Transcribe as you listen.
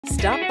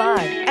Stop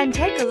by and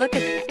take a look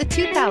at the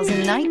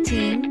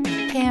 2019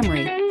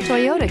 Camry.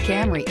 Toyota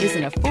Camry is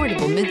an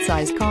affordable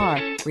midsize car,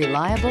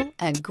 reliable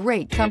and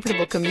great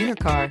comfortable commuter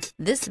car.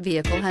 This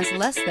vehicle has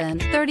less than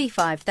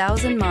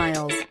 35,000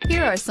 miles.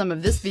 Here are some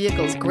of this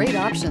vehicle's great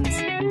options: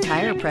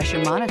 tire pressure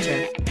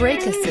monitor,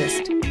 brake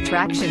assist,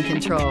 traction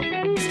control,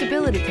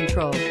 stability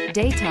control,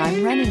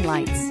 daytime running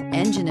lights,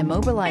 engine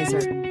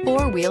immobilizer,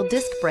 four-wheel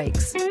disc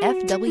brakes,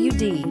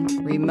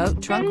 FWD,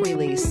 remote trunk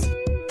release,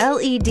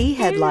 LED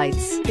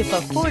headlights. If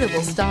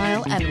affordable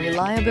style and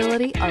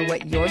reliability are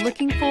what you're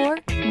looking for,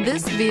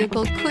 this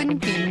vehicle couldn't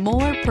be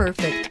more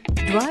perfect.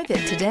 Drive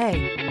it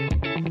today.